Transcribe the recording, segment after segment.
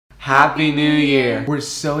Happy New Year! We're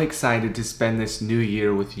so excited to spend this new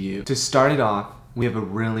year with you. To start it off, we have a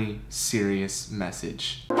really serious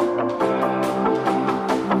message.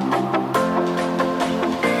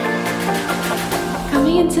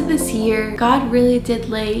 Coming into this year, God really did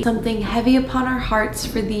lay something heavy upon our hearts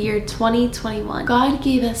for the year 2021. God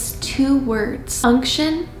gave us two words: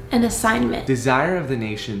 unction and assignment. Desire of the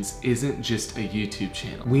Nations isn't just a YouTube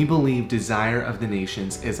channel. We believe Desire of the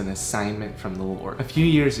Nations is an assignment from the Lord. A few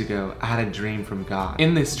years ago, I had a dream from God.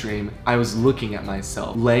 In this dream, I was looking at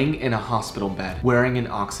myself, laying in a hospital bed, wearing an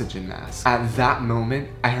oxygen mask. At that moment,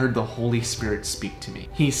 I heard the Holy Spirit speak to me.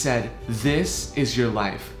 He said, "This is your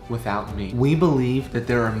life without me." We believe that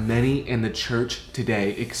there are many in the church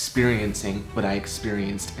today experiencing what I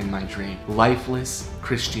experienced in my dream: lifeless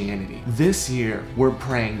Christianity. This year, we're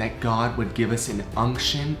praying that God would give us an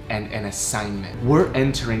unction and an assignment. We're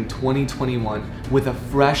entering 2021 with a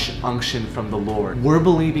fresh unction from the Lord. We're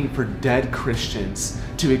believing for dead Christians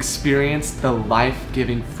to experience the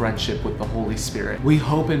life-giving friendship with the Holy Spirit. We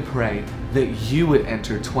hope and pray that you would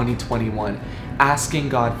enter 2021 asking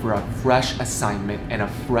God for a fresh assignment and a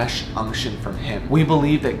fresh unction from Him. We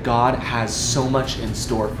believe that God has so much in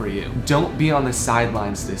store for you. Don't be on the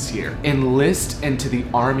sidelines this year. Enlist into the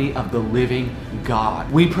army of the living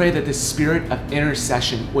God. We pray that the spirit of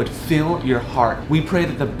intercession would fill your heart. We pray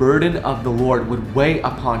that the burden of the Lord would weigh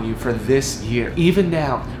upon you for this year. Even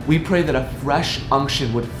now, we pray that a fresh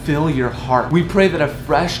unction would fill your heart. We pray that a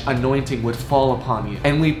fresh anointing would fall upon you.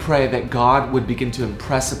 And we pray that God would begin to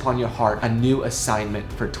impress upon your heart a new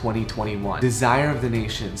assignment for 2021. Desire of the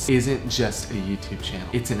Nations isn't just a YouTube channel.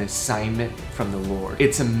 It's an assignment from the Lord.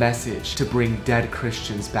 It's a message to bring dead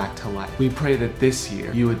Christians back to life. We pray that this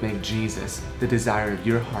year you would make Jesus the desire of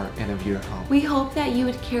your heart and of your home. We hope that you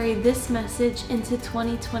would carry this message into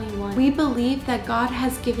 2021. We believe that God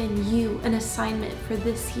has given you an assignment for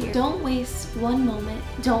this year. Don't waste one moment.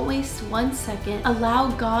 Don't waste 1 second.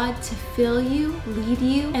 Allow God to fill you, lead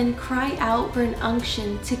you, and cry out for an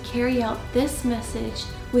unction to carry out this message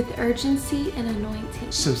with urgency and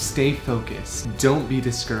anointing. So stay focused. Don't be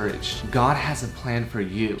discouraged. God has a plan for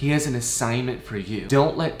you. He has an assignment for you.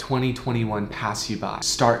 Don't let 2021 pass you by.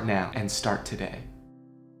 Start now and start today.